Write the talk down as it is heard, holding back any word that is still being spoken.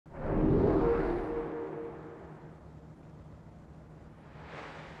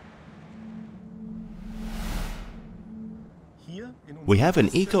We have an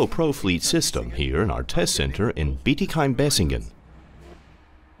EcoProFleet system here in our test center in Bietigheim-Bessingen.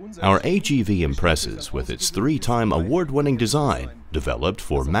 Our AGV impresses with its 3-time award-winning design, developed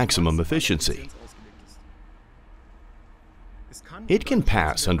for maximum efficiency. It can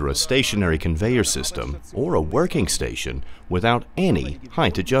pass under a stationary conveyor system or a working station without any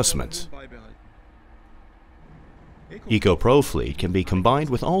height adjustments. EcoProFleet can be combined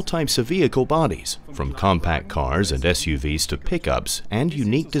with all types of vehicle bodies, from compact cars and SUVs to pickups and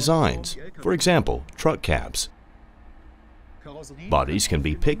unique designs, for example, truck cabs. Bodies can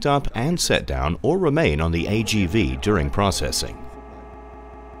be picked up and set down or remain on the AGV during processing.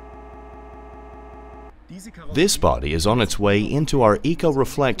 This body is on its way into our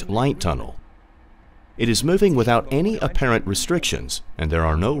EcoReflect light tunnel. It is moving without any apparent restrictions, and there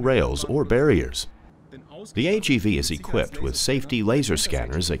are no rails or barriers. The AGV is equipped with safety laser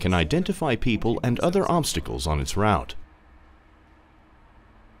scanners that can identify people and other obstacles on its route.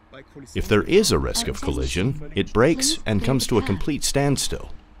 If there is a risk of collision, it brakes and comes to a complete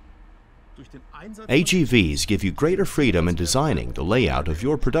standstill. AGVs give you greater freedom in designing the layout of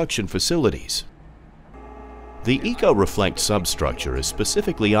your production facilities. The EcoReflect substructure is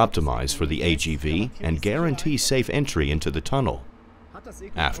specifically optimized for the AGV and guarantees safe entry into the tunnel.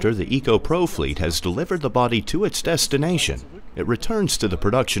 After the EcoProFleet has delivered the body to its destination, it returns to the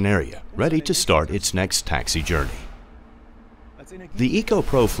production area, ready to start its next taxi journey. The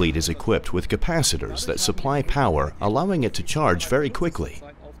EcoProFleet is equipped with capacitors that supply power, allowing it to charge very quickly.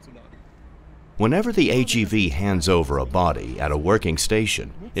 Whenever the AGV hands over a body at a working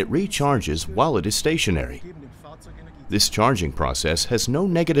station, it recharges while it is stationary. This charging process has no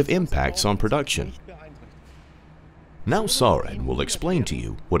negative impacts on production. Now Soren will explain to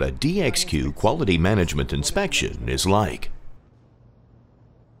you what a DXQ quality management inspection is like.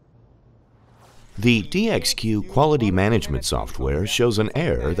 The DXQ quality management software shows an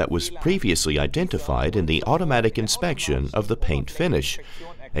error that was previously identified in the automatic inspection of the paint finish.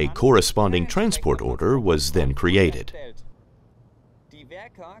 A corresponding transport order was then created.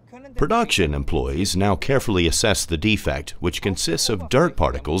 Production employees now carefully assess the defect, which consists of dirt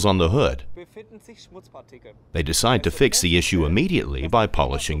particles on the hood. They decide to fix the issue immediately by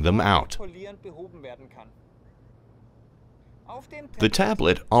polishing them out. The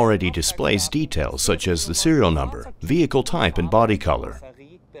tablet already displays details such as the serial number, vehicle type, and body color.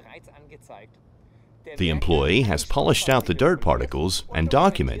 The employee has polished out the dirt particles and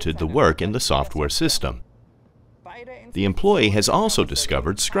documented the work in the software system. The employee has also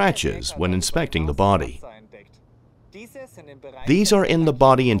discovered scratches when inspecting the body. These are in the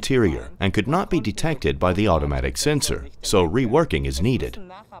body interior and could not be detected by the automatic sensor, so reworking is needed.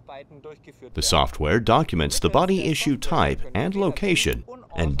 The software documents the body issue type and location,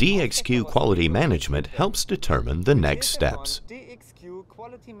 and DXQ Quality Management helps determine the next steps.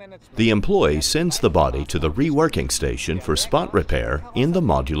 The employee sends the body to the reworking station for spot repair in the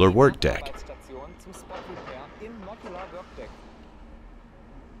modular work deck.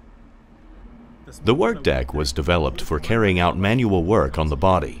 The work deck was developed for carrying out manual work on the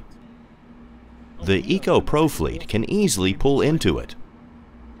body. The EcoProFleet can easily pull into it.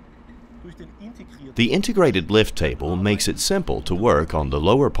 The integrated lift table makes it simple to work on the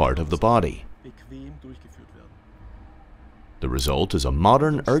lower part of the body. The result is a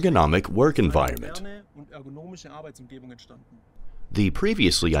modern, ergonomic work environment. The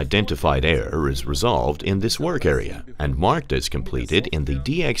previously identified error is resolved in this work area and marked as completed in the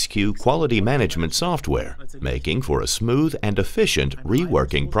DXQ Quality Management software, making for a smooth and efficient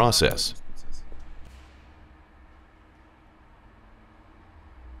reworking process.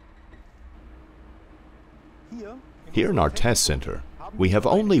 Here in our test center, we have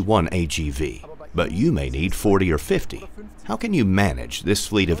only one AGV, but you may need 40 or 50. How can you manage this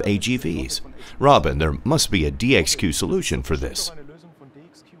fleet of AGVs? Robin, there must be a DXQ solution for this.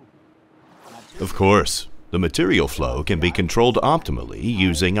 Of course, the material flow can be controlled optimally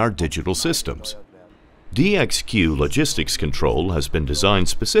using our digital systems. DXQlogistics.control has been designed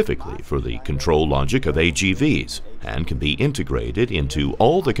specifically for the control logic of AGVs and can be integrated into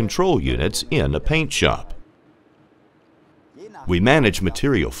all the control units in a paint shop. We manage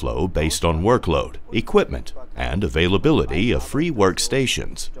material flow based on workload, equipment, and availability of free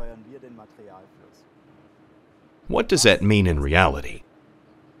workstations. What does that mean in reality?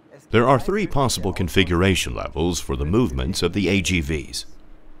 There are 3 possible configuration levels for the movements of the AGVs.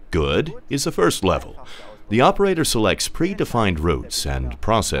 Good is the first level. The operator selects predefined routes and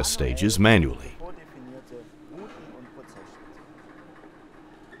process stages manually.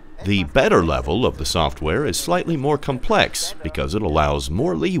 The better level of the software is slightly more complex because it allows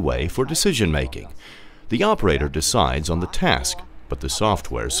more leeway for decision making. The operator decides on the task, but the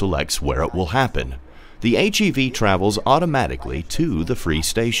software selects where it will happen. The HEV travels automatically to the free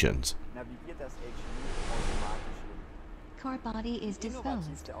stations. Car body is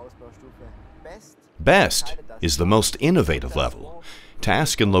disposed. Best is the most innovative level.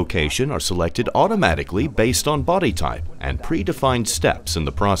 Task and location are selected automatically based on body type and predefined steps in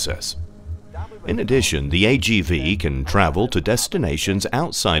the process. In addition, the AGV can travel to destinations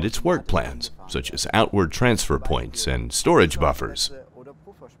outside its work plans, such as outward transfer points and storage buffers.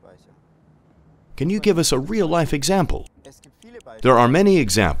 Can you give us a real-life example? There are many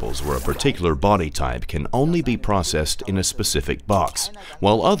examples where a particular body type can only be processed in a specific box,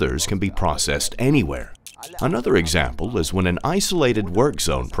 while others can be processed anywhere. Another example is when an isolated work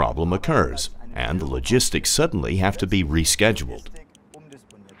zone problem occurs, and the logistics suddenly have to be rescheduled.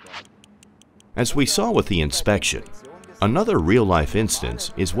 As we saw with the inspection, another real-life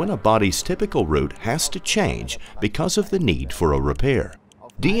instance is when a body's typical route has to change because of the need for a repair.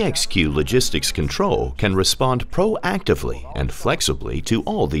 DXQlogistics.control can respond proactively and flexibly to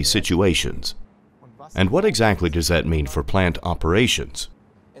all these situations. And what exactly does that mean for plant operations?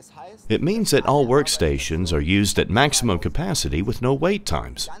 It means that all workstations are used at maximum capacity with no wait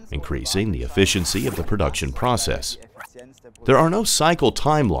times, increasing the efficiency of the production process. There are no cycle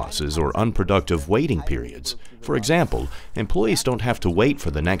time losses or unproductive waiting periods. For example, employees don't have to wait for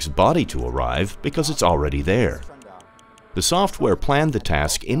the next body to arrive because it's already there. The software planned the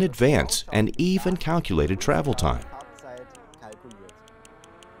task in advance and even calculated travel time.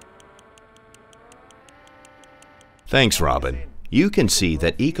 Thanks, Robin. You can see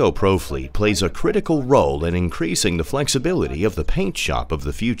that EcoProFleet plays a critical role in increasing the flexibility of the paint shop of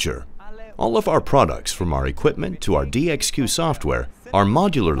the future. All of our products, from our equipment to our DXQ software, are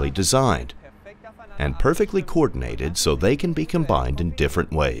modularly designed and perfectly coordinated so they can be combined in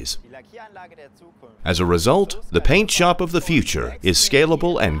different ways. As a result, the paint shop of the future is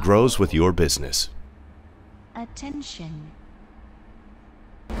scalable and grows with your business. Attention.